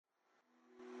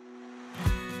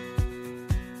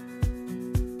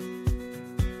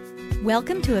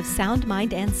Welcome to Of Sound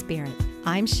Mind and Spirit.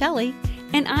 I'm Shelley.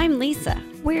 And I'm Lisa.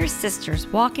 We're sisters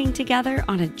walking together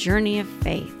on a journey of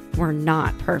faith. We're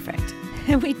not perfect.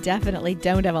 We definitely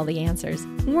don't have all the answers.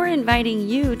 We're inviting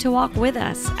you to walk with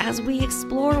us as we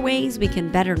explore ways we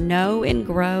can better know and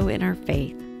grow in our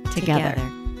faith together.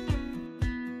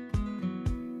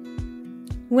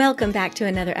 Welcome back to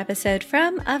another episode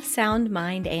from Of Sound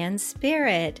Mind and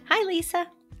Spirit. Hi, Lisa.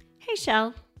 Hey,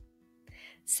 Shell.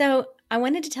 So I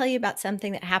wanted to tell you about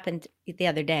something that happened the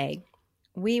other day.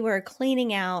 We were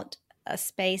cleaning out a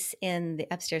space in the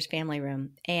upstairs family room,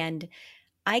 and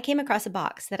I came across a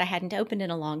box that I hadn't opened in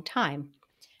a long time.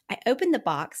 I opened the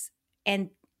box, and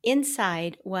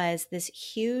inside was this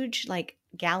huge,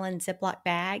 gallon Ziploc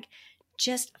bag,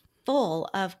 just full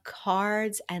of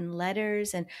cards and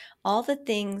letters and all the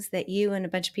things that you and a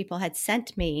bunch of people had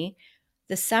sent me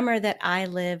the summer that I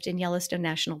lived in Yellowstone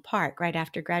National Park right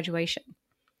after graduation.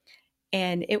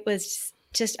 And it was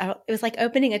it was like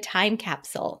opening a time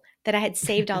capsule that I had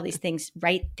saved all these things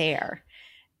right there.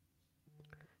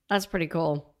 That's pretty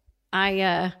cool.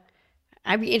 I'd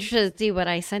be interested to see what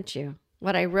I sent you,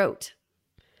 what I wrote.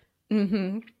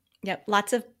 Mm-hmm. Yep.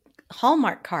 Lots of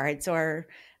Hallmark cards or...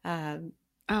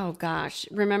 oh, gosh.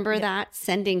 Remember that?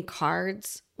 Sending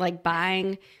cards, like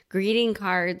buying greeting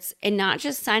cards and not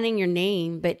just signing your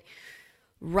name, but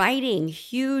writing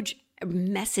huge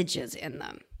messages in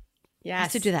them. Yes. I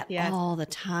used to do that all the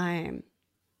time.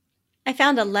 I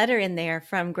found a letter in there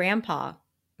from Grandpa,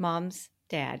 Mom's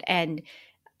dad, and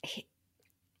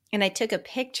I took a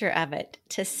picture of it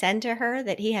to send to her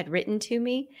that he had written to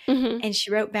me, and she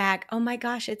wrote back, "Oh my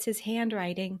gosh, it's his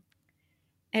handwriting."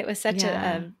 It was such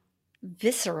a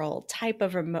visceral type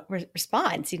of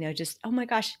response, just, oh my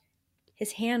gosh,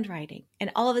 his handwriting.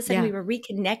 And all of a sudden we were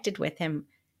reconnected with him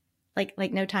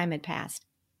like no time had passed.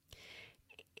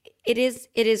 It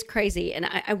is crazy. And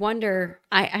I wonder,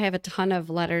 I have a ton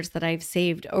of letters that I've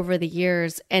saved over the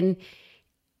years. And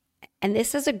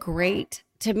this is a great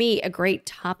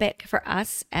topic for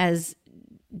us as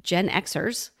Gen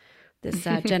Xers, this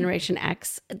Generation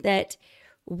X, that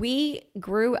we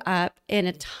grew up in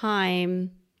a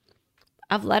time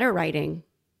of letter writing.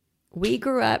 We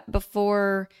grew up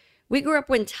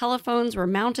when telephones were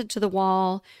mounted to the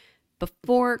wall,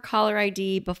 before caller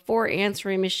ID, before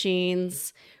answering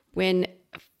machines, when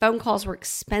phone calls were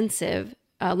expensive,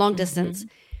 long distance.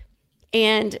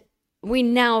 And we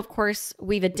now, of course,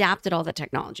 we've adapted all the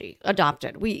technology,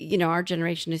 our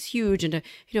generation is huge into,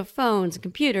 phones and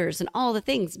computers and all the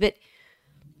things, but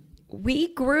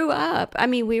we grew up,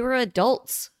 we were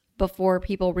adults before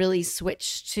people really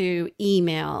switched to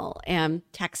email and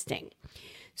texting.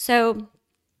 So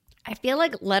I feel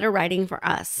like letter writing for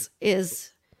us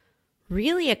is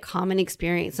really a common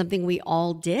experience, something we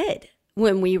all did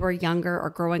when we were younger or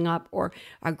growing up, or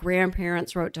our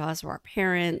grandparents wrote to us, or our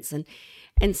parents.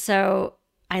 And so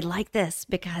I like this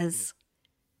because,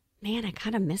 man, I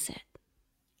kind of miss it.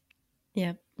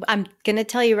 Yeah. I'm going to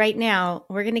tell you right now,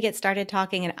 we're going to get started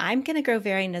talking, and I'm going to grow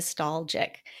very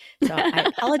nostalgic. So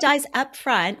I apologize up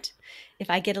front if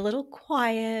I get a little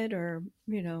quiet or,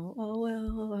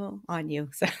 on you.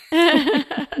 So.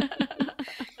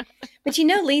 But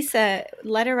Lisa,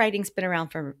 letter writing's been around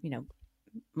for,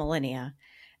 millennia.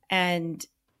 And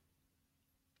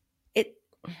in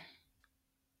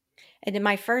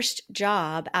my first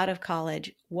job out of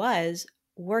college was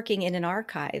working in an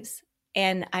archives.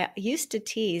 And I used to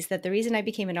tease that the reason I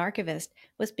became an archivist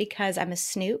was because I'm a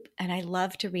snoop and I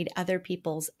love to read other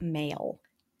people's mail.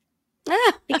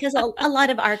 Because a lot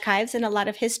of archives and a lot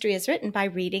of history is written by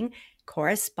reading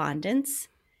correspondence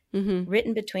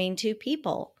written between two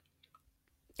people.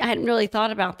 I hadn't really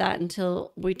thought about that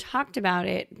until we talked about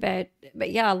it, but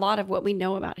yeah, a lot of what we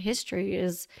know about history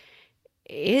is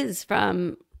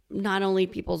from not only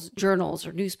people's journals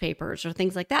or newspapers or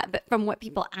things like that, but from what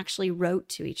people actually wrote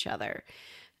to each other.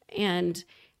 And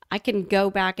I can go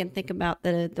back and think about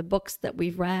the books that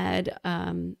we've read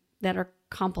that are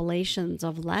compilations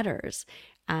of letters,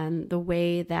 and the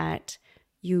way that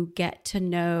you get to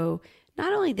know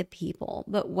not only the people,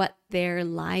 but what their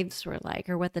lives were like,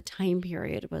 or what the time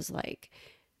period was like.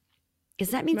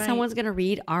 Does that mean someone's going to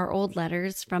read our old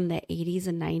letters from the 80s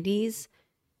and 90s?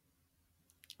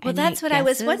 Well, that's what I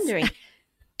was wondering.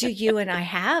 Do you and I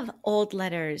have old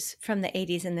letters from the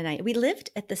 80s and the 90s? We lived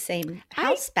at the same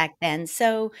house back then.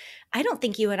 So I don't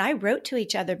think you and I wrote to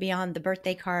each other beyond the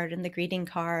birthday card and the greeting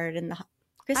card and the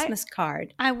Christmas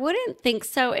card. I wouldn't think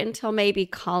so until maybe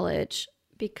college,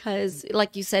 because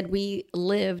like you said, we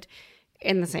lived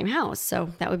in the same house.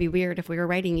 So that would be weird if we were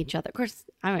writing each other. Of course,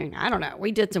 I don't know.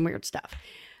 We did some weird stuff.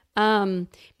 But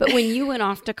when you went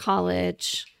off to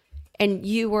college and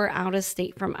you were out of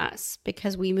state from us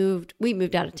because we moved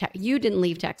out of Texas. You didn't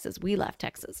leave Texas. We left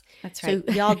Texas. That's right.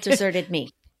 So Y'all deserted me.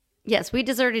 yes, we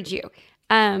deserted you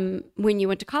when you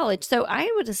went to college. So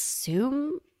I would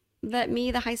assume that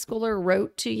me, the high schooler,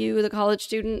 wrote to you, the college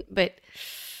student, but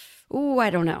I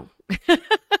don't know.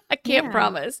 I can't Yeah.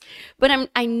 promise. But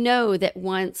I know that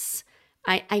once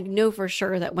I know for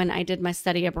sure that when I did my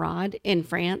study abroad in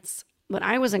France, when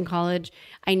I was in college,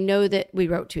 I know that we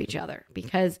wrote to each other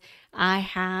because I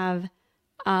have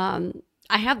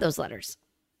those letters.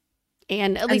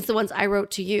 And at least the ones I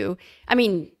wrote to you. I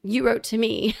mean, you wrote to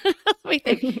me. Let me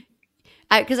think.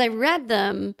 Because I read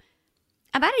them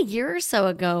about a year or so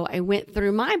ago. I went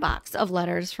through my box of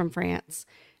letters from France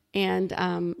and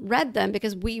read them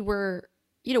because we were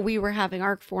having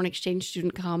our foreign exchange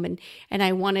student come, and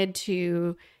I wanted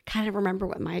to kind of remember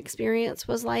what my experience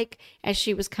was like as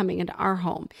she was coming into our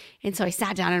home. And so I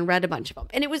sat down and read a bunch of them.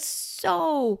 And it was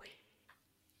so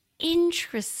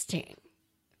interesting,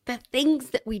 the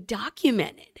things that we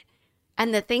documented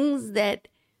and the things that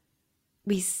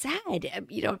we said,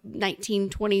 19,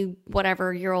 20,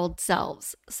 whatever year old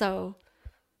selves. So,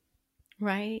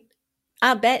 Right.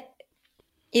 I'll bet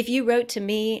if you wrote to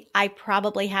me, I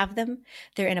probably have them.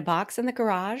 They're in a box in the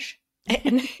garage.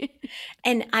 And,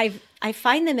 and I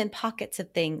find them in pockets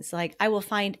of things. Like I will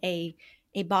find a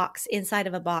box inside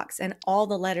of a box and all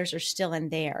the letters are still in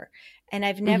there. And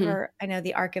I've never, I know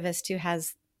the archivist who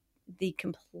has the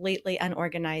completely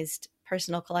unorganized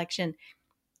personal collection,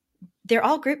 they're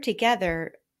all grouped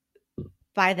together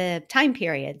by the time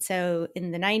period. So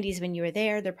in the 90s when you were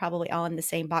there, they're probably all in the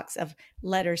same box of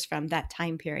letters from that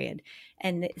time period.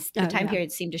 And the time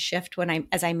period seemed to shift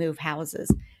as I move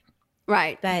houses.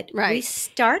 Right. But right.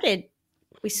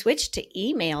 we switched to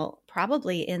email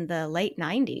probably in the late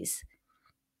 90s.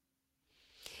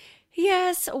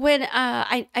 Yes, when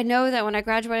I know that when I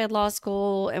graduated law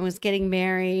school and was getting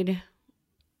married,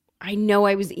 I know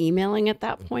I was emailing at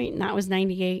that point, and that was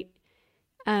 98.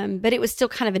 But it was still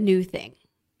kind of a new thing.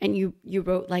 And you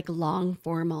wrote like long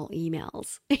formal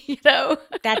emails,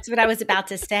 That's what I was about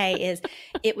to say is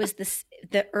it was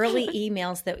the early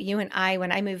emails that you and I,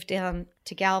 when I moved down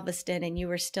to Galveston and you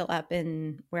were still up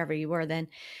in wherever you were then,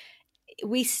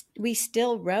 we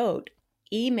still wrote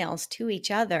emails to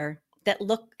each other that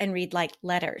look and read like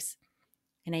letters.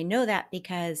 And I know that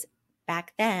because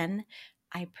back then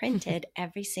I printed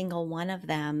every single one of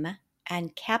them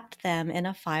and kept them in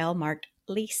a file marked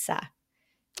Lisa.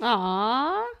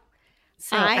 Aww.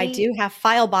 So I do have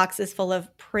file boxes full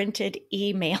of printed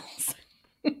emails.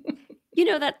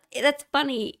 That's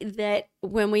funny that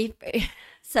when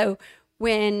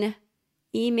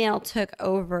email took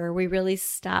over, we really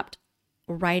stopped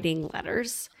writing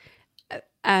letters.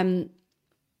 I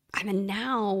mean,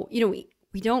 now, we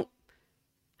don't,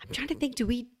 I'm trying to think, do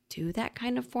we do that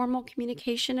kind of formal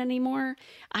communication anymore?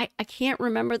 I can't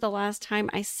remember the last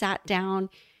time I sat down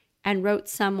and wrote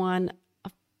someone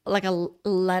like a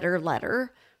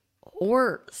letter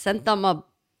or sent them a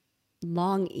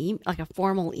long email, like a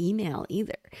formal email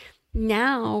either.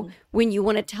 Now, when you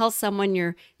want to tell someone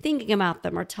you're thinking about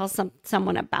them or tell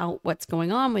someone about what's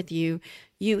going on with you,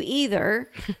 you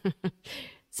either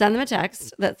send them a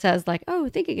text that says like, oh,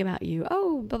 thinking about you,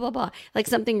 oh, blah, blah, blah, like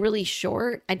something really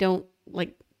short. I don't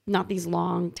like, not these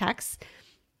long texts.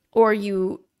 Or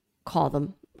you call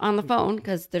them on the phone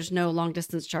because there's no long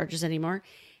distance charges anymore.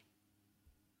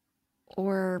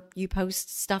 Or you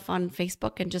post stuff on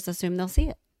Facebook and just assume they'll see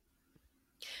it.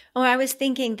 Oh, I was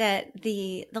thinking that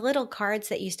the little cards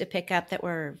that used to pick up that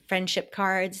were friendship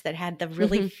cards that had the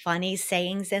really funny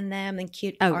sayings in them and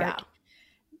cute art. Yeah.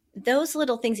 Those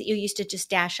little things that you used to just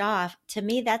dash off, to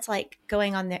me, that's like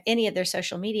going on any of their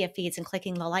social media feeds and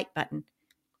clicking the like button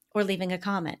or leaving a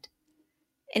comment.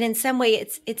 And in some way,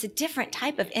 it's a different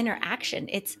type of interaction.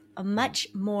 It's a much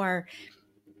more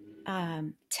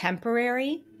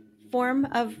temporary form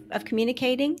of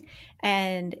communicating,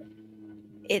 and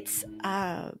it's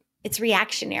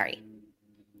reactionary.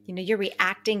 You're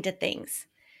reacting to things,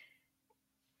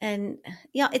 and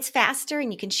it's faster,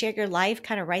 and you can share your life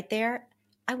kind of right there.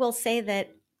 I will say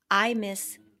that I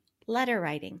miss letter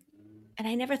writing, and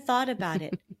I never thought about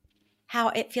it, how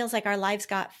it feels like our lives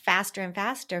got faster and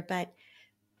faster. But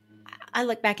I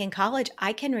look back in college,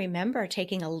 I can remember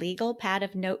taking a legal pad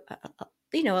of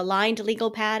a lined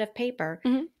legal pad of paper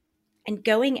and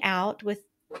going out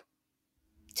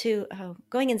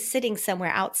going and sitting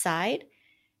somewhere outside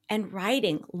and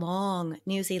writing long,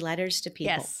 newsy letters to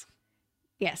people.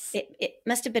 Yes. It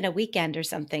must have been a weekend or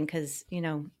something because,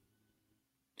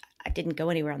 I didn't go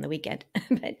anywhere on the weekend.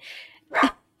 But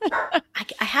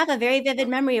I have a very vivid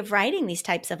memory of writing these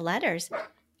types of letters.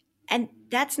 And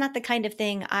that's not the kind of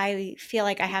thing I feel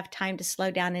like I have time to slow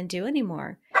down and do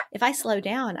anymore. If I slow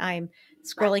down, I'm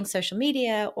scrolling social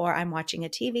media, or I'm watching a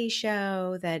TV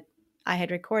show that I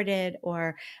had recorded,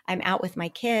 or I'm out with my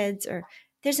kids, or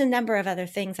there's a number of other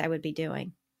things I would be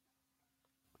doing.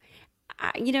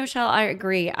 Shell, I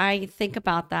agree. I think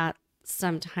about that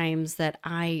sometimes, that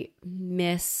I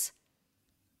miss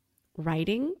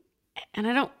writing, and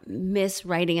I don't miss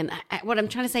writing. And what I'm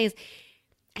trying to say is,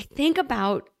 I think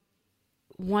about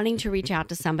wanting to reach out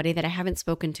to somebody that I haven't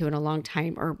spoken to in a long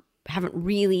time, or haven't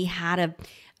really had a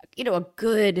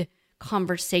good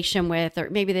conversation with, or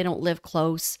maybe they don't live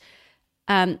close.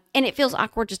 And it feels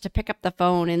awkward just to pick up the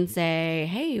phone and say,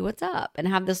 "Hey, what's up?" and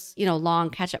have this, long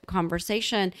catch up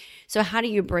conversation. So how do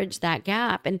you bridge that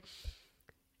gap? And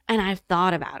I've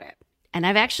thought about it. And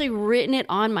I've actually written it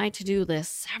on my to-do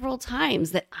list several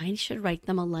times, that I should write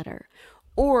them a letter,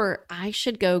 or I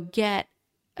should go get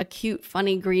a cute,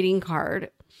 funny greeting card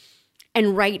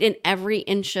and write in every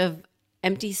inch of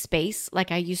empty space,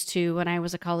 like I used to when I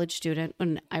was a college student,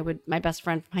 my best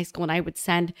friend from high school, and I would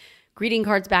send greeting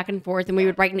cards back and forth, and we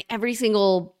would write in every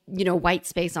single, white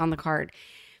space on the card.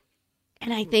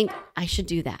 And I think I should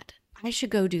do that. I should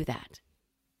go do that.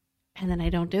 And then I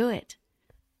don't do it.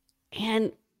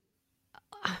 And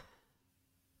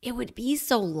it would be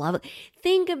so lovely.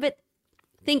 Think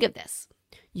of this.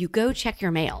 You go check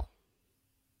your mail.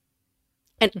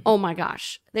 And oh my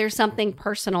gosh, there's something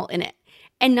personal in it.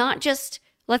 And not just,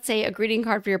 let's say, a greeting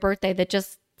card for your birthday that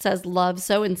just says love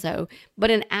so-and-so,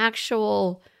 but an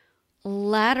actual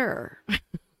letter.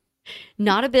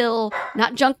 Not a bill,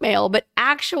 not junk mail, but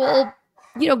actual,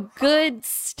 good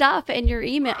stuff in your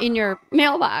email, in your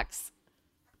mailbox.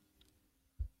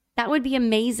 That would be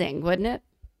amazing, wouldn't it?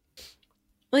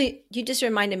 Well, you just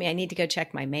reminded me I need to go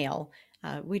check my mail.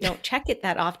 We don't check it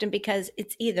that often because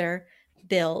it's either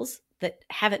bills that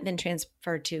haven't been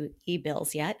transferred to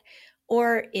e-bills yet,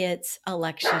 or it's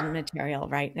election material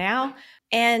right now,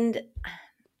 and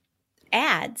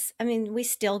ads. I mean, we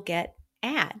still get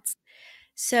ads.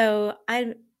 So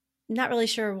I'm not really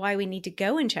sure why we need to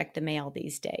go and check the mail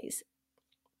these days.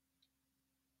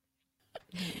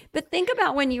 But think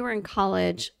about when you were in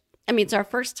college. I mean, it's our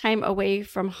first time away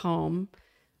from home,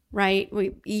 right?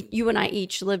 You and I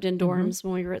each lived in dorms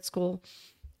when we were at school,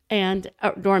 and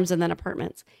dorms and then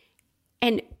apartments.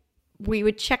 And we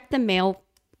would check the mail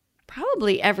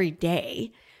probably every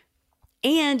day.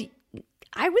 And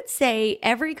I would say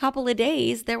every couple of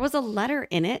days, there was a letter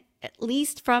in it, at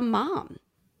least from mom.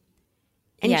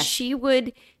 And Yes. she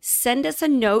would send us a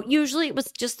note. Usually it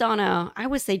was just on I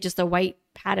would say just a white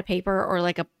pad of paper, or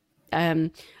like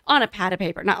on a pad of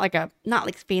paper, not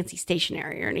like fancy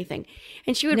stationery or anything.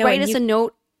 And she would No, write and us a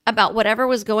note about whatever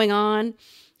was going on.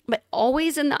 But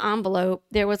always in the envelope,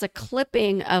 there was a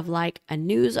clipping of like a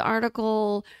news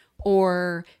article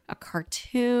or a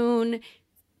cartoon,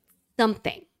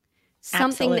 something that she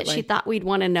Absolutely. thought we'd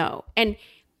want to know. And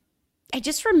I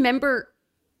just remember,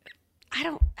 I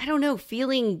don't know,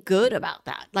 feeling good about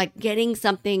that, like getting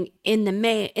something in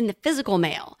the physical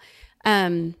mail,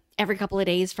 every couple of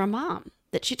days from mom,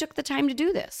 that she took the time to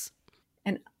do this.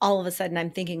 And all of a sudden,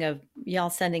 I'm thinking of y'all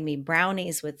sending me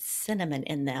brownies with cinnamon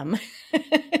in them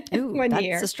Ooh, one that's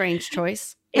year. a strange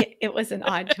choice. It was an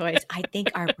odd choice. I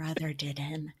think our brother did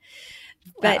him.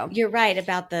 But Wow. you're right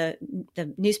about the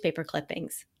newspaper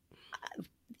clippings.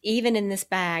 Even in this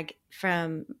bag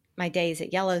from my days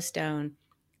at Yellowstone,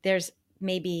 there's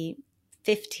maybe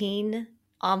 15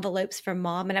 envelopes from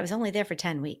mom, and I was only there for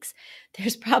 10 weeks.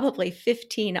 There's probably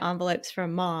 15 envelopes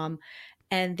from mom,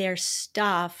 and they're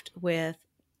stuffed with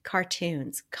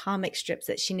cartoons, comic strips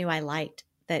that she knew I liked,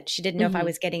 that she didn't know if I Mhm.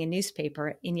 was getting a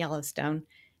newspaper in Yellowstone,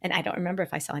 and I don't remember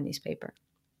if I saw a newspaper.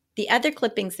 The other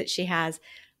clippings that she has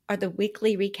are the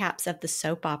weekly recaps of the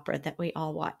soap opera that we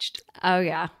all watched. Oh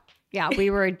yeah. Yeah, we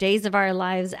were Days of Our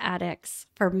Lives addicts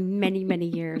for many, many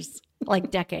years,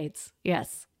 like decades.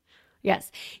 Yes.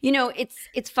 Yes.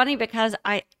 It's funny because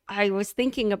I was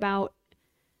thinking about,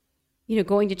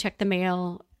 going to check the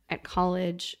mail at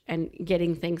college and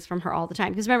getting things from her all the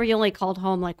time. Because remember, you only called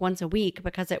home like once a week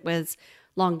because it was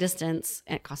long distance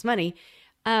and it cost money.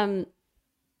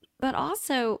 But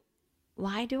also,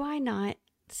 why do I not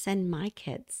send my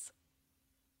kids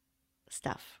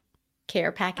stuff?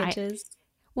 Care packages.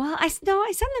 Well, I send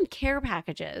them care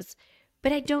packages,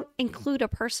 but I don't include a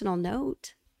personal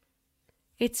note.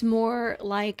 It's more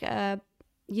like,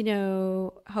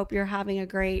 hope you're having a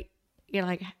great,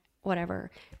 like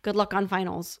whatever, good luck on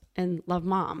finals and love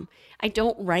mom. I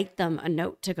don't write them a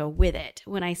note to go with it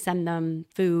when I send them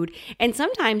food. And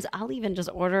sometimes I'll even just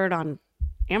order it on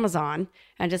Amazon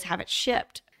and just have it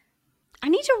shipped. I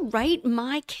need to write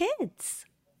my kids.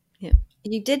 Yeah.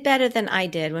 You did better than I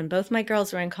did when both my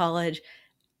girls were in college.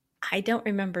 I don't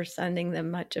remember sending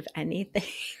them much of anything.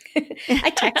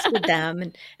 I texted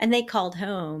them and they called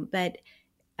home, but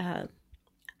uh,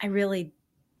 I really,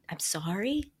 I'm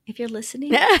sorry if you're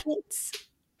listening, But kids.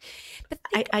 think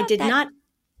I about did that. not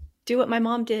do what my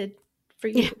mom did for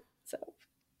Yeah. you. So,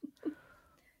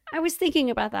 I was thinking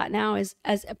about that now as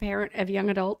a parent of young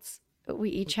adults. We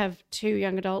each have two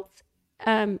young adults,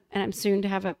 and I'm soon to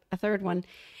have a third one.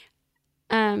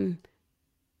 Um,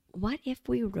 what if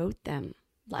we wrote them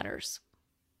letters?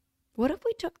 What if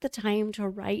we took the time to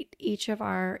write each of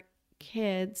our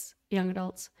kids, young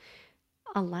adults,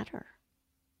 a letter?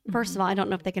 First of mhm. all, I don't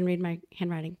know if they can read my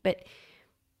handwriting, but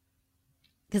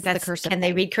because of the cursive Can they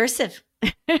thing. read cursive?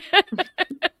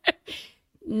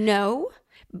 No,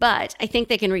 but I think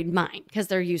they can read mine because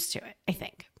they're used to it. I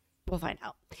think we'll find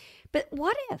out. But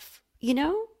what if,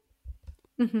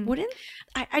 Hmm. wouldn't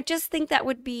I just think that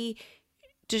would be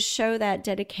to show that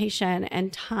dedication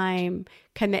and time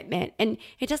commitment. And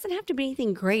it doesn't have to be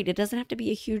anything great. It doesn't have to be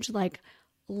a huge like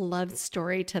love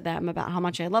story to them about how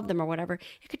much I love them or whatever.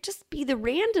 It could just be the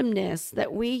randomness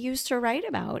that we used to write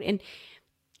about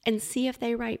and see if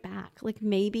they write back. Like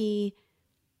maybe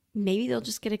they'll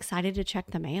just get excited to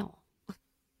check the mail.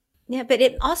 Yeah, but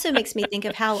it also makes me think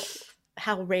of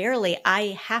how rarely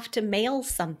I have to mail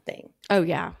something. Oh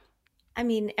yeah. I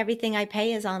mean, everything I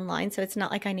pay is online, so it's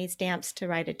not like I need stamps to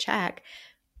write a check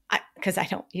because I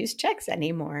don't use checks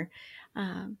anymore.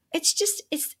 It's just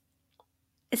it's.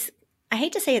 I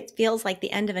hate to say it feels like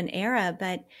the end of an era,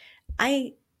 but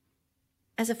I,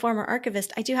 as a former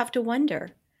archivist, I do have to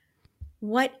wonder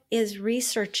what is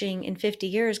researching in 50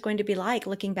 years going to be like,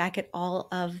 looking back at all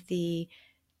of the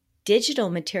digital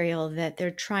material that they're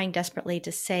trying desperately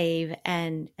to save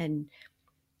and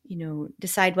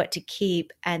decide what to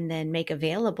keep and then make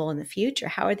available in the future.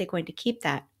 How are they going to keep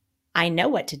that? I know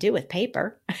what to do with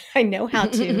paper. I know how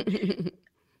to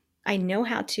I know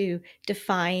how to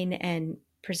define and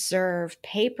preserve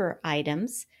paper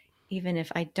items, even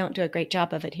if I don't do a great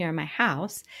job of it here in my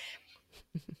house.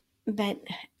 But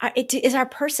is our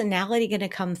personality going to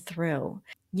come through?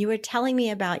 You were telling me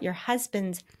about your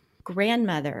husband's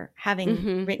grandmother having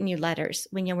Hmm. written you letters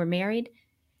when you were married.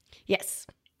 Yes.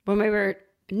 When we were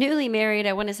newly married,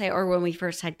 I want to say, or when we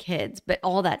first had kids, but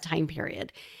all that time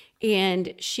period.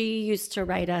 And she used to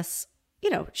write us,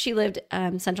 she lived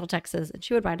Central Texas and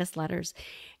she would write us letters.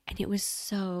 And it was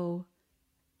so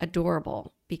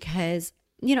adorable because,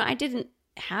 I didn't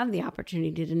have the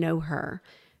opportunity to know her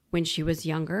when she was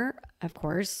younger, of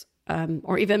course,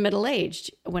 or even middle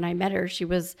aged. When I met her, she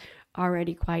was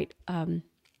already quite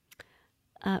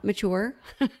mature,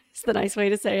 is the nice way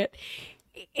to say it.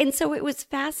 And so it was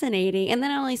fascinating. And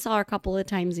then I only saw her a couple of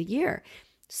times a year.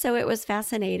 So it was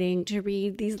fascinating to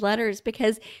read these letters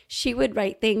because she would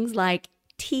write things like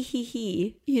tee hee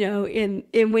hee,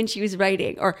 in when she was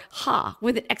writing, or ha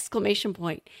with an exclamation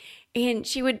point. And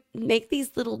she would make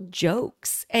these little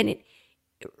jokes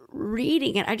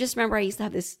reading it. I just remember I used to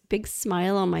have this big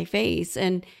smile on my face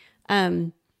and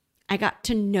I got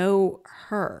to know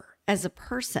her as a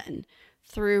person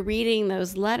through reading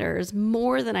those letters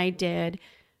more than I did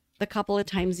the couple of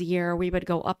times a year we would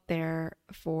go up there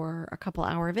for a couple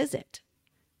hour visit.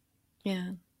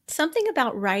 Yeah. Something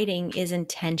about writing is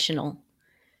intentional.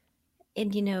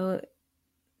 And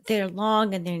they're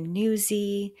long and they're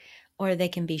newsy, or they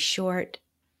can be short.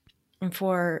 And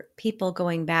for people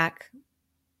going back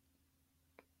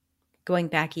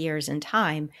years in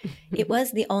time, it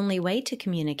was the only way to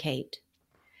communicate.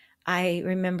 I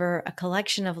remember a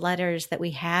collection of letters that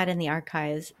we had in the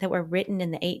archives that were written in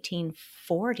the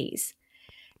 1840s.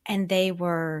 And they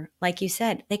were, like you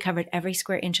said, they covered every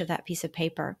square inch of that piece of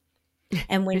paper.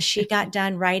 And when she got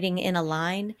done writing in a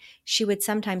line, she would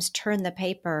sometimes turn the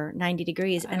paper 90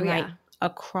 degrees Oh and write yeah.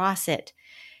 across it.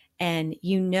 And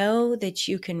you know that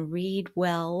you can read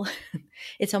well.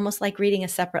 It's almost like reading a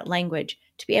separate language.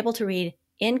 To be able to read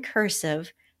in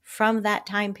cursive from that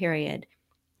time period,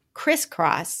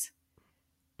 crisscross,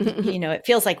 it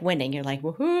feels like winning. You're like,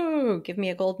 woohoo, give me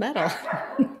a gold medal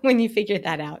when you figure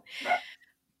that out.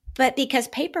 But because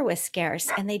paper was scarce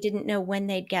and they didn't know when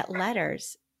they'd get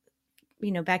letters,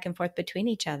 back and forth between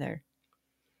each other.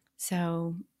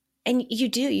 So, and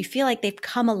you feel like they've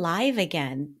come alive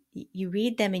again. You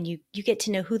read them and you get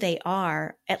to know who they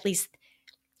are, at least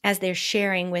as they're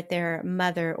sharing with their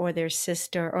mother or their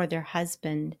sister or their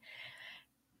husband.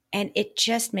 And it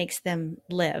just makes them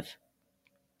live.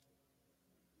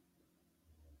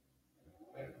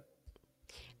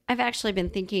 I've actually been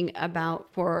thinking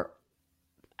about for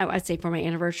I'd say for my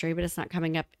anniversary, but it's not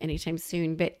coming up anytime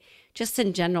soon. But just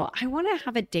in general, I want to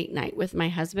have a date night with my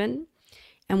husband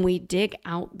and we dig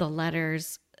out the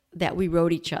letters that we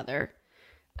wrote each other.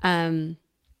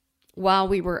 While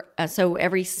we were, so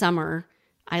every summer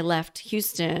I left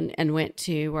Houston and went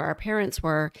to where our parents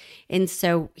were. And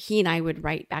so he and I would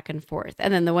write back and forth.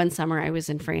 And then the one summer I was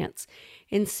in France.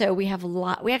 And so we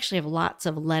actually have lots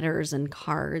of letters and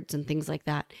cards and things like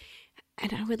that.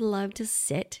 And I would love to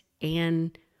sit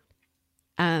and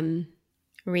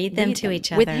read them to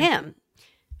each other with him.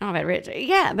 Oh,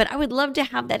 yeah, but I would love to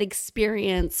have that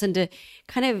experience and to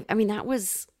kind of, I mean, that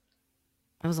was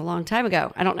a long time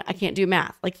ago. I can't do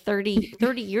math, like 30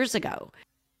 years ago.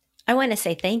 I want to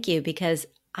say thank you because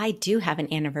I do have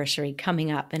an anniversary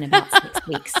coming up in about 6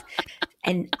 weeks.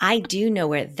 And I do know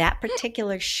where that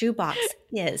particular shoebox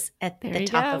is at the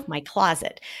top of my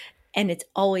closet. And it's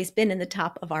always been in the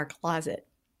top of our closet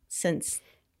since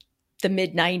the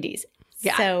mid-90s.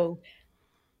 Yeah. So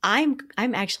I'm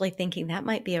actually thinking that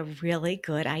might be a really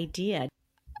good idea.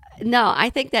 No,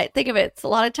 think of it. It's a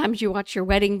lot of times you watch your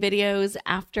wedding videos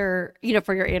after,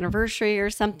 for your anniversary or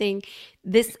something.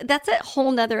 That's a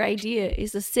whole nother idea,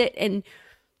 is to sit and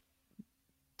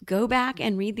go back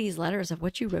and read these letters of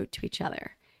what you wrote to each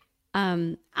other.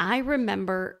 I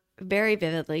remember very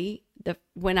vividly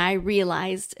when I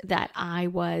realized that I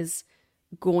was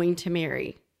going to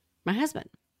marry my husband.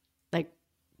 Like,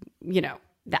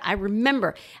 that I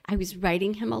remember I was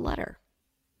writing him a letter.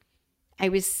 I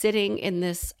was sitting in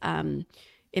this, in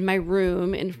my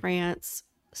room in France,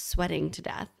 sweating to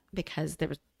death because there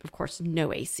was, of course,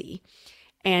 no AC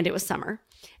and it was summer.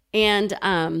 And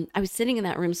I was sitting in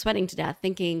that room sweating to death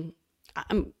thinking,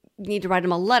 I need to write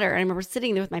him a letter. And I remember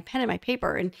sitting there with my pen and my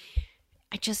paper and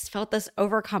I just felt this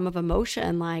overcome of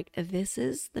emotion, like, this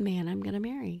is the man I'm going to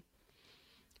marry.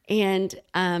 And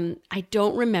I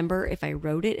don't remember if I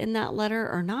wrote it in that letter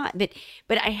or not,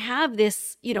 but I have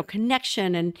this,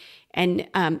 connection and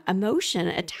emotion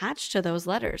attached to those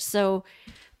letters. So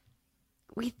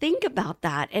we think about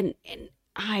that, and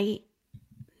I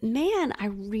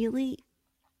really,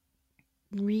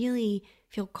 really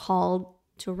feel called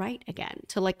to write again,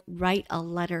 to like write a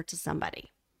letter to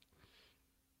somebody.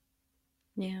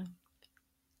 Yeah.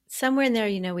 Somewhere in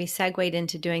there, we segued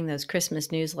into doing those Christmas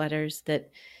newsletters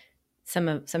that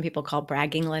some people call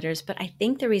bragging letters. But I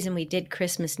think the reason we did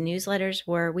Christmas newsletters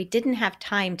were we didn't have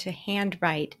time to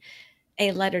handwrite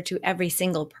a letter to every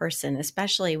single person,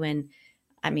 especially when,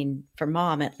 for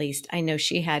Mom at least, I know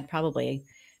she had probably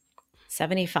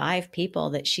 75 people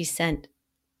that she sent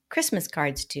Christmas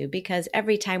cards to, because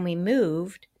every time we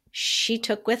moved, she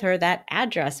took with her that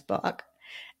address book.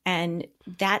 And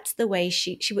that's the way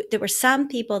she there were some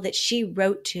people that she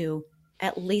wrote to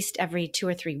at least every 2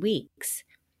 or 3 weeks.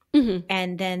 Mm-hmm.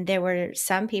 And then there were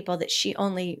some people that she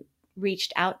only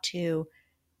reached out to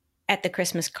at the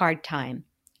Christmas card time.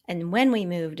 And when we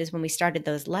moved is when we started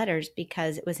those letters,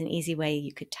 because it was an easy way.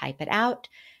 You could type it out,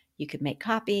 you could make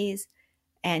copies,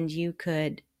 and you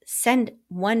could send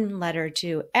one letter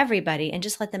to everybody and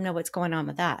just let them know what's going on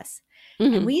with us.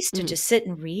 Mm-hmm. And we used to just sit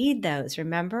and read those,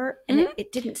 remember? And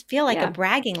it didn't feel like a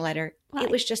bragging letter. Right.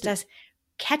 It was just us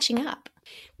catching up.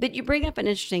 But you bring up an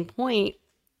interesting point.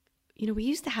 We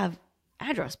used to have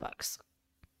address books,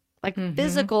 like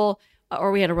physical,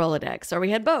 or we had a Rolodex, or we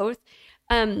had both.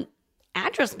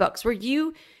 Address books where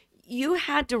you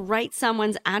had to write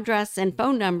someone's address and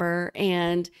phone number,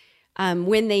 and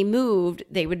when they moved,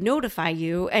 they would notify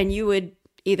you, and you would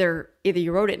either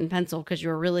you wrote it in pencil because you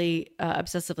were really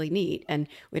obsessively neat, and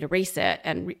we'd erase it,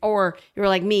 or you were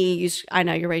like me. I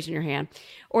know you're raising your hand,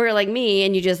 or you're like me,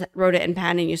 and you just wrote it in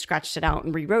pen and you scratched it out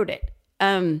and rewrote it.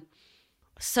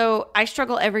 So I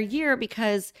struggle every year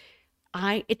because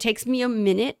it takes me a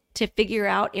minute to figure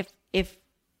out if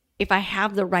I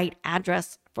have the right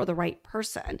address for the right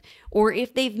person, or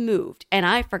if they've moved and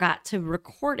I forgot to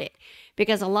record it.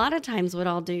 Because a lot of times what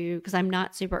I'll do, because I'm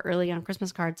not super early on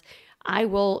Christmas cards, I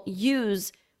will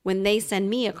use, when they send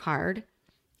me a card,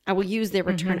 I will use their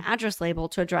return address label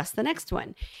to address the next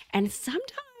one. And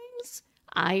sometimes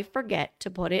I forget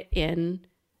to put it in,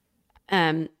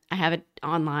 I have an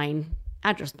online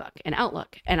address book in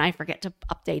Outlook, and I forget to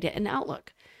update it in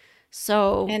Outlook.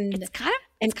 So it's kind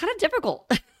of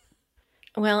difficult.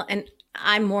 Well, and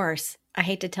I'm worse. I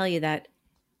hate to tell you that.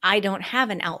 I don't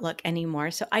have an Outlook anymore.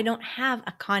 So I don't have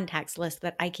a contacts list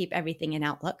that I keep everything in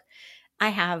Outlook. I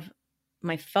have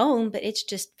my phone, but it's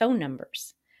just phone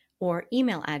numbers or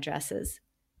email addresses.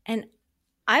 And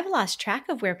I've lost track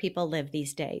of where people live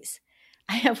these days.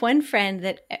 I have one friend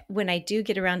that when I do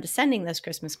get around to sending those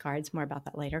Christmas cards, more about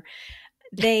that later,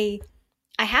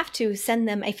 I have to send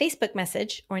them a Facebook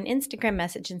message or an Instagram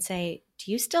message and say,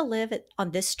 do you still live on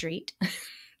this street?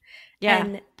 Yeah.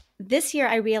 And this year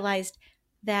I realized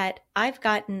that I've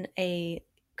gotten a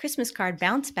Christmas card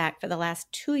bounce back for the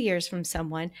last 2 years from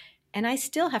someone, and I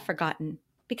still have forgotten,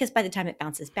 because by the time it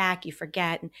bounces back, you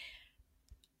forget. And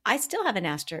I still haven't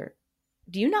asked her,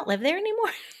 do you not live there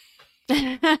anymore?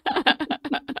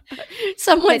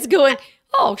 Someone's going,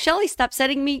 oh, Shelly stopped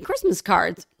sending me Christmas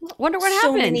cards. Wonder what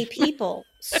happened.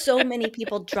 So many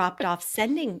people dropped off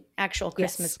sending actual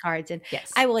Christmas cards. And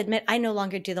I will admit, I no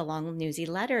longer do the long newsy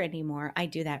letter anymore. I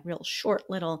do that real short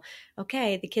little,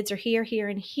 okay, the kids are here, here,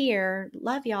 and here.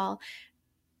 Love y'all.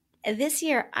 This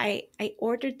year, I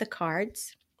ordered the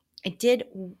cards. I did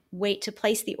wait to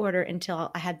place the order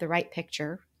until I had the right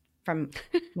picture from,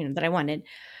 that I wanted.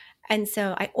 And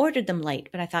so I ordered them late,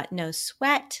 but I thought, no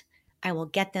sweat. I will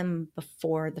get them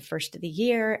before the first of the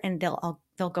year, and they'll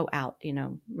go out,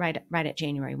 right at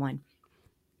January 1.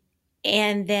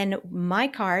 And then my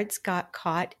cards got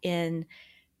caught in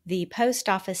the post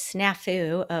office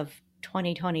snafu of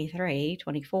 2023,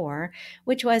 24,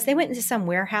 which was they went into some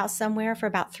warehouse somewhere for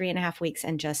about 3.5 weeks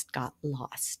and just got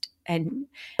lost.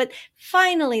 But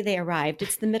finally they arrived.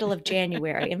 It's the middle of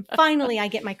January, and finally I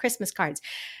get my Christmas cards.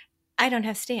 I don't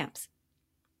have stamps.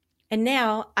 And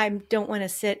now I don't want to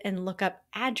sit and look up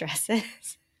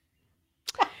addresses.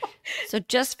 So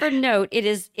just for note, it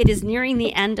is nearing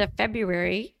the end of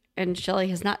February, and Shelly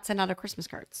has not sent out her Christmas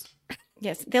cards.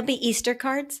 Yes, there'll be Easter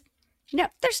cards. No,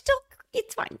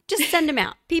 it's fine. Just send them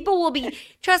out. People will be,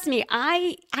 trust me,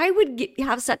 I would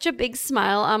have such a big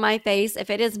smile on my face if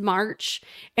it is March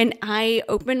and I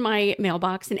open my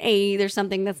mailbox and there's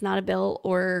something that's not a bill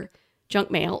or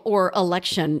junk mail or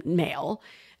election mail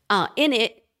in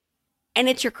it. And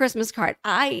it's your Christmas card.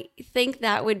 I think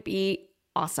that would be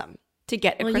awesome to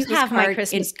get a Christmas card. You have my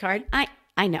Christmas card.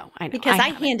 I know. Because I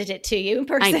handed it to you in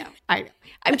person. I know.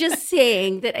 I'm just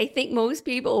saying that I think most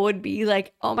people would be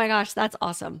like, oh my gosh, that's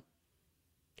awesome.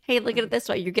 Hey, look at it this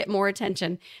way. You get more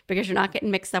attention because you're not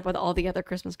getting mixed up with all the other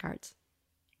Christmas cards.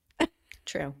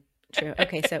 True.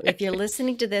 Okay, so if you're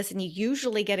listening to this and you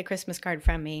usually get a Christmas card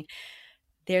from me,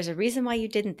 there's a reason why you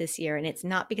didn't this year. And it's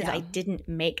not because I didn't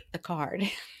make the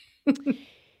card.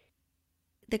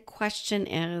 The question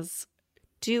is,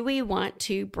 do we want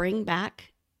to bring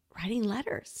back writing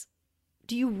letters?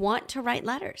 Do you want to write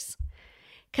letters?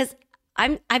 Because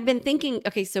I've been thinking,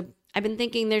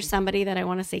 there's somebody that I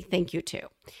want to say thank you to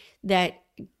that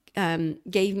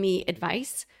gave me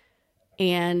advice,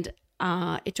 and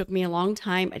it took me a long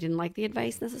time. I didn't like the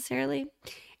advice necessarily,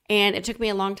 and it took me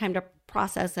a long time to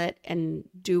process it and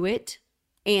do it,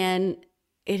 and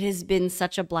it has been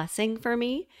such a blessing for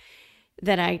me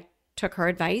that I took her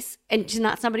advice. And she's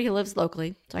not somebody who lives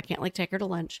locally, so I can't take her to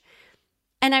lunch.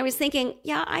 And I was thinking,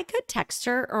 I could text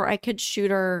her or I could shoot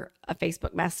her a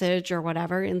Facebook message or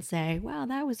whatever and say, wow,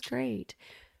 that was great.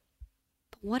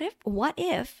 But what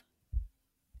if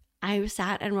I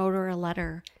sat and wrote her a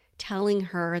letter telling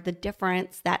her the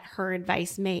difference that her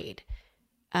advice made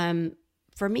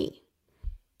for me?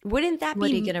 Wouldn't that what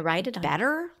be are you gonna write it on?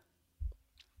 Better?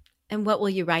 And what will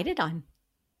you write it on?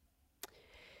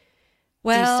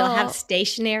 Well, do you still have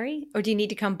stationery, or do you need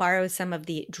to come borrow some of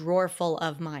the drawer full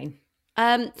of mine?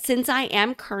 Since I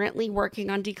am currently working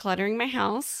on decluttering my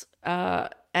house,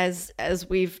 as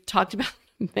we've talked about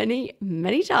many,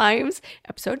 many times,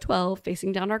 episode 12,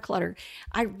 Facing Down Our Clutter,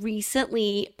 I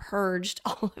recently purged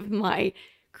all of my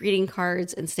greeting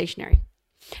cards and stationery.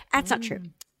 That's not true.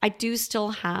 I do still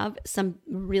have some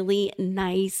really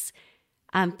nice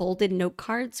folded note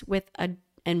cards with an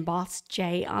embossed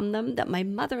J on them that my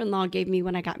mother-in-law gave me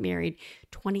when I got married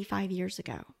 25 years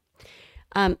ago.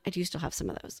 I do still have some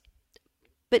of those.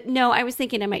 But no, I was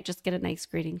thinking I might just get a nice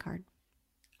greeting card.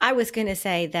 I was going to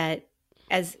say that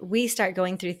as we start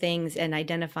going through things and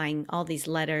identifying all these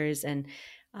letters and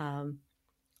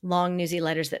long newsy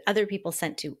letters that other people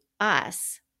sent to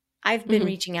us, I've been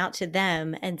reaching out to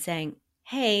them and saying,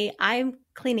 hey, I'm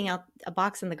cleaning out a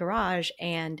box in the garage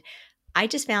and I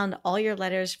just found all your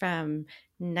letters from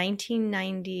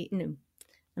 1990. No,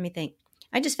 let me think.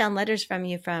 I just found letters from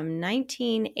you from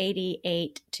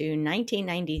 1988 to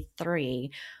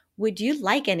 1993. Would you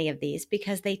like any of these?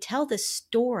 Because they tell the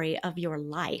story of your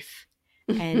life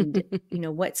and,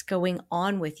 what's going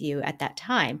on with you at that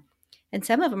time. And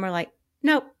some of them are like,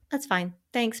 nope, that's fine.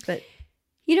 Thanks. But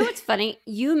you know what's funny?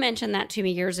 You mentioned that to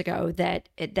me years ago that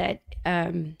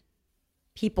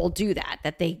people do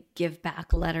that they give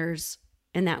back letters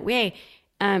in that way.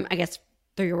 I guess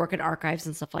through your work at archives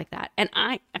and stuff like that. And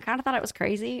I kind of thought it was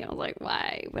crazy. I was like,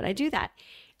 why would I do that?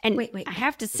 And wait. I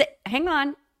have to say, hang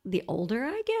on. The older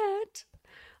I get,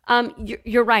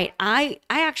 You're right. I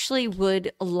actually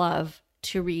would love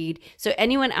to read. So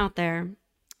anyone out there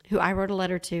who I wrote a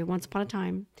letter to once upon a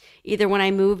time, either when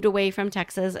I moved away from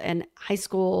Texas and high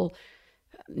school,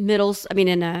 in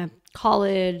a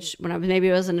college, when I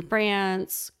was in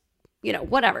France,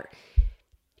 whatever.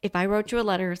 If I wrote you a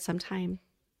letter sometime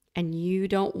and you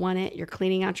don't want it, you're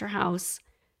cleaning out your house,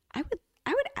 I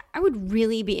would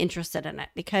really be interested in it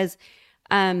because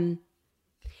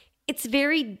it's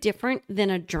very different than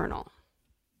a journal.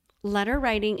 Letter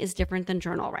writing is different than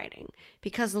journal writing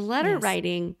because letter Yes.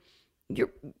 writing,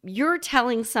 you're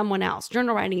telling someone else.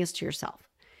 Journal writing is to yourself.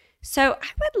 So I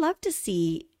would love to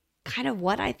see kind of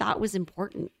what I thought was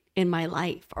important in my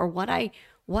life or what I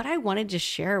wanted to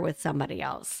share with somebody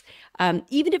else.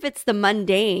 Even if it's the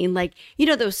mundane, like,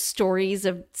 those stories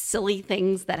of silly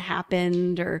things that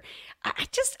happened, or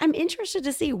I'm interested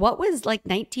to see what was like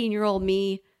 19-year-old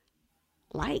me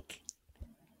like.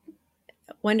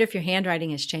 Wonder if your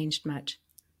handwriting has changed much.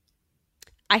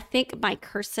 I think my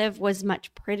cursive was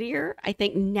much prettier. I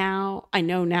think now, I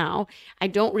know now, I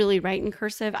don't really write in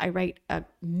cursive. I write a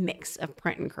mix of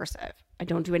print and cursive. I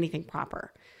don't do anything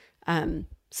proper.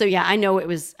 So yeah, I know it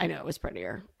was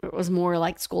prettier. It was more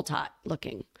like school taught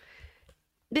looking.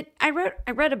 But I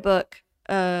read a book,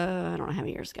 I don't know how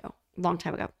many years ago, a long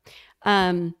time ago.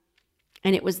 And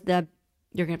it was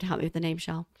you're going to have to help me with the name,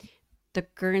 Shell. The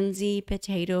Guernsey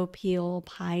Potato Peel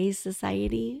Pie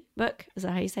Society book. Is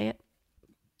that how you say it?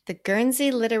 The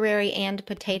Guernsey Literary and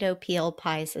Potato Peel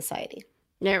Pie Society.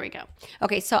 There we go.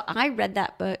 Okay, so I read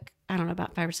that book, I don't know,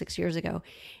 about 5 or 6 years ago.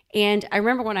 And I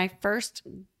remember when I first,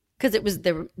 because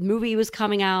the movie was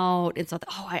coming out. And so I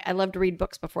thought, I love to read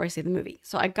books before I see the movie.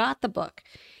 So I got the book.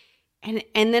 And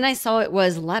then I saw it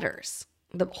was letters.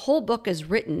 The whole book is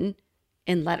written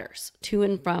in letters to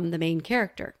and from the main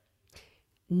character.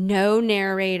 No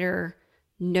narrator,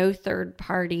 no third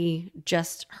party,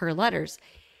 just her letters.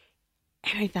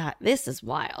 And I thought, this is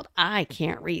wild. I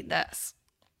can't read this.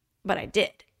 But I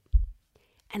did.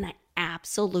 And I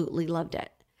absolutely loved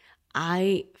it.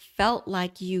 I felt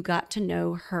like you got to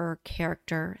know her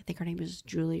character. I think her name is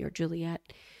Julie or Juliet.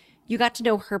 You got to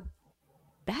know her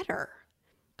better.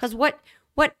 Because what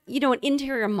an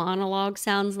interior monologue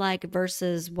sounds like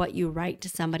versus what you write to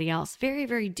somebody else, very,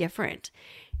 very different.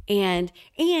 And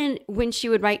when she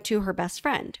would write to her best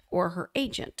friend or her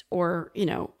agent or,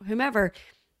 whomever,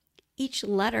 each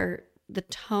letter, the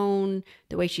tone,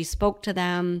 the way she spoke to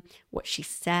them, what she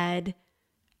said,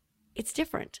 it's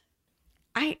different.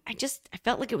 I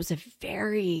felt like it was a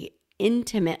very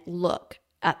intimate look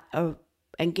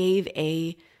and gave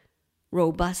a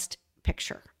robust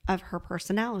picture of her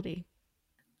personality.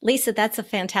 Lisa, that's a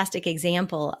fantastic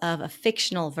example of a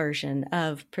fictional version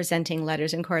of presenting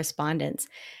letters and correspondence.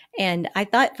 And I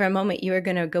thought for a moment you were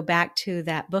going to go back to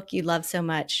that book you love so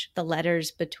much, The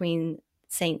Letters Between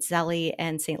St. Zélie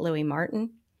and St. Louis Martin.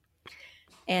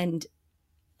 And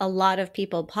a lot of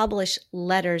people publish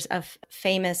letters of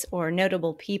famous or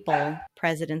notable people,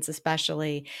 presidents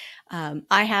especially.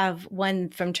 I have one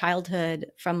from childhood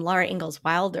from Laura Ingalls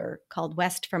Wilder called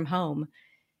West from Home,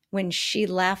 when she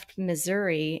left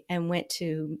Missouri and went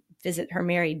to visit her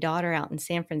married daughter out in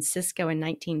San Francisco in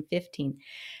 1915.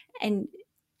 And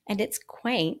it's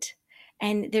quaint.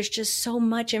 And there's just so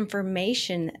much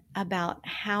information about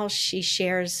how she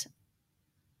shares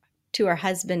to her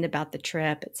husband about the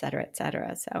trip, et cetera, et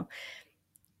cetera. So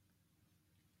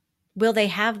will they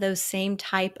have those same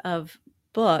type of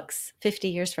books 50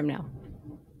 years from now?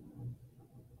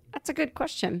 That's a good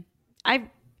question. I've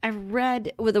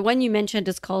read, well, the one you mentioned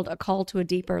is called A Call to a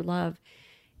Deeper Love,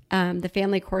 the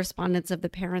family correspondence of the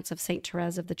parents of St.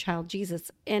 Therese of the Child Jesus.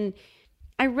 And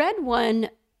I read one,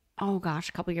 oh gosh,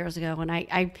 a couple years ago, and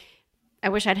I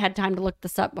wish I'd had time to look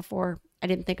this up before I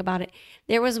didn't think about it.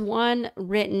 There was one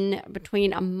written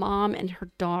between a mom and her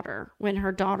daughter when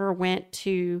her daughter went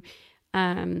to,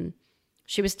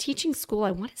 she was teaching school,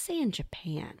 I want to say in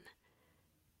Japan,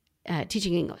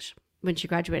 teaching English when she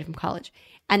graduated from college.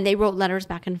 And they wrote letters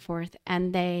back and forth,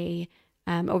 and they,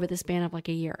 over the span of like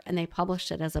a year, and they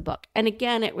published it as a book. And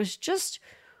again, it was just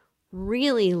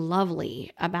really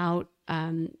lovely about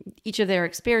each of their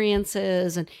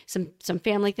experiences and some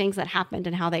family things that happened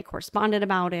and how they corresponded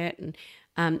about it.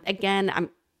 And again,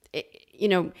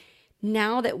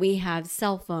 now that we have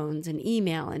cell phones and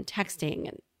email and texting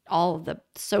and all of the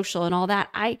social and all that,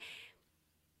 I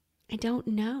don't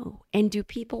know. And do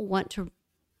people want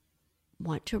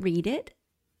to read it?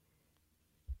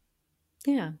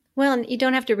 Yeah. Well, and you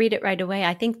don't have to read it right away.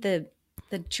 I think the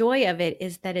joy of it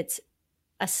is that it's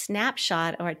a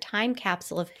snapshot or a time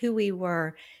capsule of who we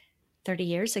were 30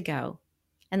 years ago.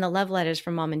 and the love letters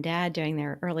from mom and dad during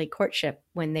their early courtship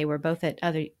when they were both at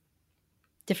other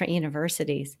different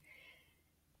universities.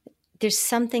 There's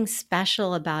something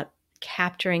special about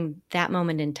capturing that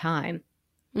moment in time.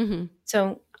 Mm-hmm.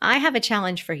 So I have a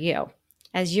challenge for you,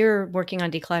 as you're working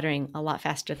on decluttering a lot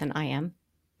faster than I am.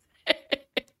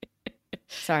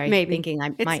 Sorry, Maybe. thinking I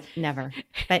might never.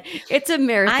 But it's a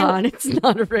marathon. It's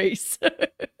not a race.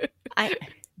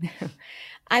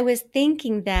 I was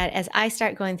thinking that as I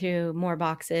start going through more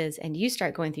boxes and you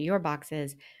start going through your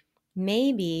boxes,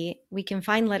 maybe we can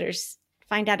find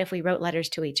out if we wrote letters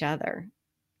to each other.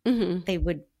 Mm-hmm. They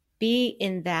would be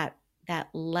in that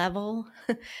level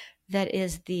that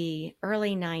is the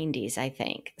early 90s, I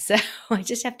think. So I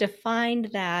just have to find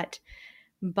that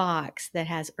box that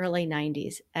has early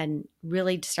 90s and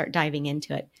really start diving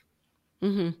into it.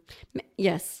 Mm-hmm.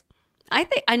 Yes.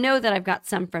 I know that I've got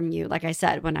some from you, like I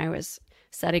said, when I was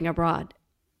studying abroad.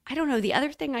 I don't know. The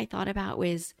other thing I thought about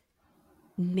was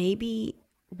maybe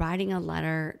writing a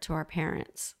letter to our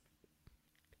parents.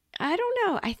 I don't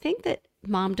know. I think that,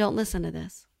 Mom, don't listen to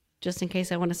this, just in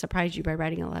case I want to surprise you by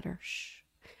writing a letter. Shh.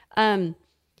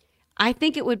 I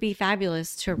think it would be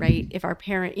fabulous to write if our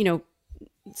parent,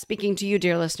 speaking to you,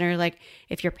 dear listener, like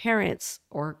if your parents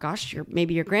or gosh,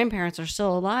 maybe your grandparents are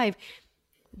still alive,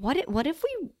 what if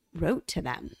we wrote to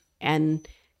them? And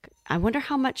I wonder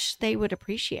how much they would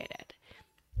appreciate it.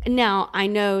 Now, I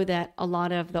know that a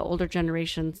lot of the older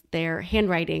generations, their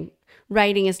writing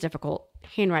is difficult.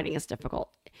 Handwriting is difficult.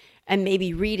 And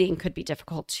maybe reading could be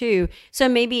difficult too. So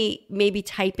maybe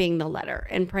typing the letter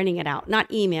and printing it out,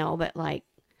 not email, but like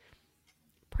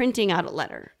printing out a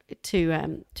letter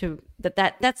to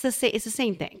that's it's the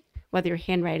same thing, whether you're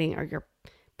handwriting or you're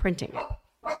printing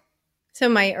it. So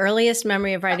my earliest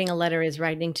memory of writing a letter is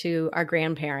writing to our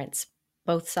grandparents,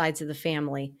 both sides of the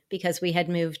family, because we had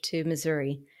moved to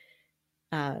Missouri.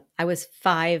 I was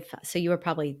 5, so you were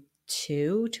probably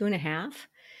 2.5.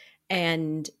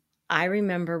 And I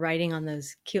remember writing on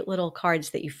those cute little cards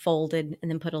that you folded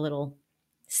and then put a little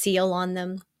seal on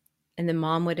them. And then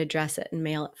Mom would address it and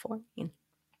mail it for me.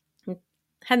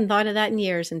 Hadn't thought of that in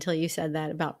years until you said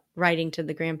that about writing to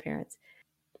the grandparents.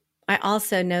 I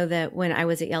also know that when I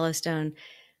was at Yellowstone,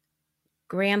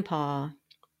 Grandpa,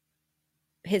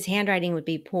 his handwriting would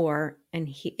be poor and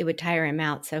it would tire him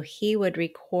out. So he would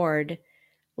record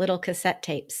little cassette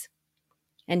tapes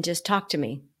and just talk to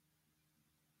me.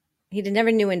 He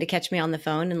never knew when to catch me on the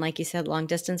phone. And like you said, long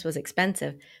distance was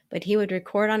expensive, but he would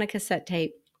record on a cassette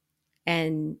tape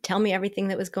and tell me everything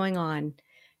that was going on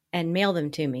and mail them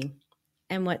to me.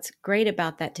 And what's great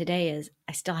about that today is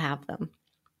I still have them.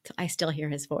 So I still hear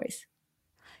his voice.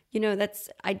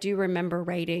 I do remember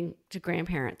writing to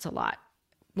grandparents a lot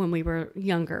when we were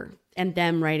younger and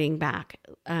them writing back.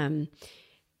 And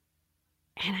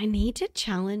I need to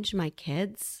challenge my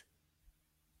kids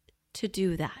to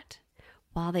do that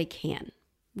while they can,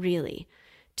 really,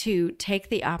 to take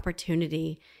the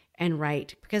opportunity and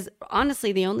write. Because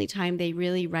honestly, the only time they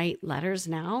really write letters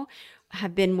now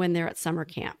have been when they're at summer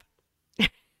camp.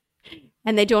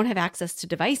 And they don't have access to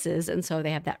devices. And so they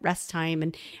have that rest time.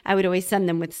 And I would always send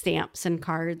them with stamps and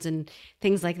cards and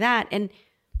things like that. And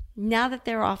now that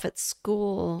they're off at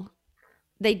school,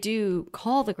 they do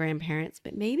call the grandparents,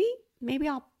 but maybe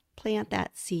I'll plant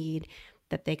that seed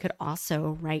that they could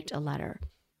also write a letter.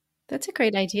 That's a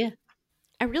great idea.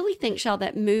 I really think, Shell,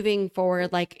 that moving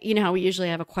forward, like, how we usually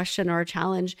have a question or a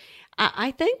challenge. I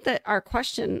think that our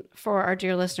question for our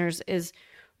dear listeners is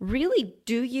really,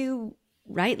 do you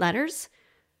write letters?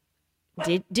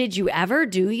 Did you ever?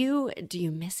 Do you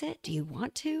miss it? Do you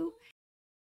want to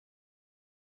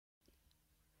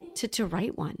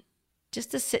write one?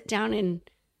 Just to sit down and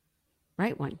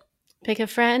write one. Pick a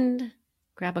friend,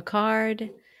 grab a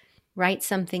card, write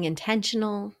something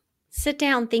intentional. Sit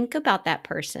down, think about that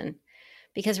person,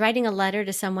 because writing a letter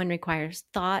to someone requires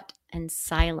thought and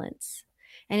silence.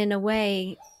 And in a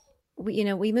way,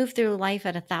 we move through life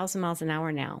at 1,000 miles an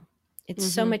hour now.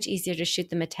 It's so much easier to shoot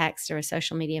them a text or a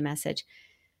social media message.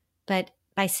 But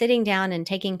by sitting down and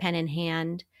taking pen in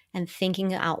hand and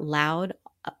thinking out loud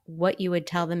what you would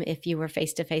tell them if you were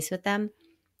face to face with them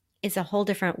is a whole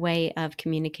different way of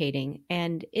communicating.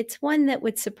 And it's one that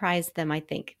would surprise them, I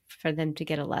think, for them to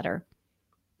get a letter.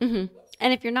 Mm-hmm.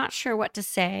 And if you're not sure what to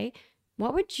say,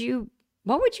 what would you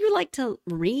like to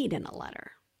read in a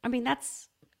letter? I mean, that's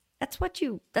what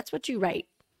you write.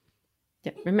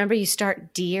 Remember, you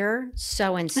start dear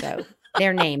so-and-so,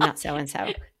 their name, not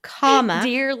so-and-so, comma.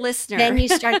 Dear listener. Then you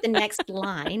start the next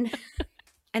line.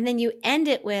 And then you end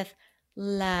it with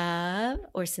love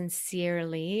or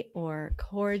sincerely or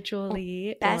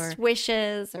cordially. Best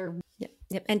wishes.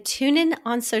 Yep. And tune in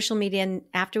on social media. And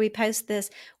after we post this,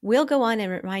 we'll go on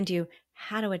and remind you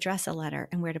how to address a letter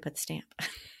and where to put the stamp.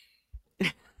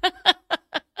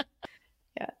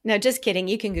 Yeah. No, just kidding.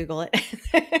 You can Google it.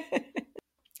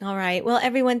 All right. Well,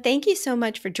 everyone, thank you so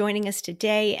much for joining us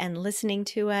today and listening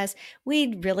to us.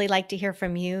 We'd really like to hear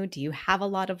from you. Do you have a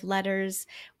lot of letters?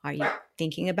 Are you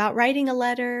thinking about writing a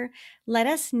letter? Let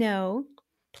us know.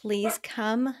 Please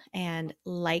come and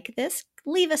like this.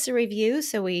 Leave us a review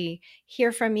so we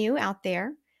hear from you out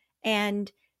there,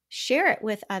 and share it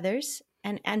with others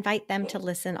and invite them to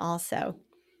listen also.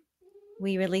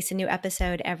 We release a new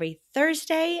episode every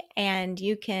Thursday, and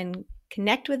you can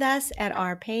connect with us at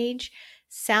our page,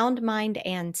 Sound, Mind,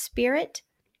 and Spirit.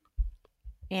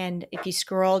 And if you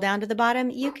scroll down to the bottom,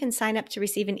 you can sign up to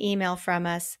receive an email from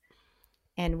us,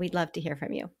 and we'd love to hear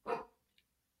from you.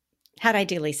 How'd I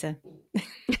do, Lisa?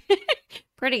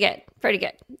 Pretty good. Pretty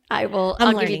good.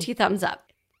 I'll give you 2 thumbs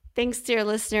up. Thanks, dear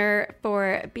listener,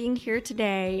 for being here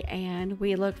today. And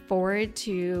we look forward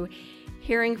to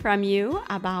hearing from you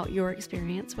about your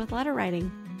experience with letter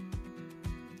writing.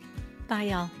 Bye,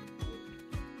 y'all.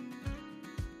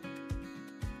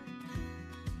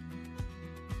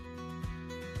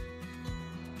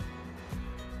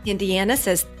 Indiana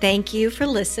says, thank you for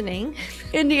listening.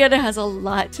 Indiana has a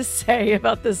lot to say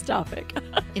about this topic.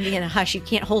 Indiana, hush, you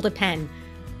can't hold a pen.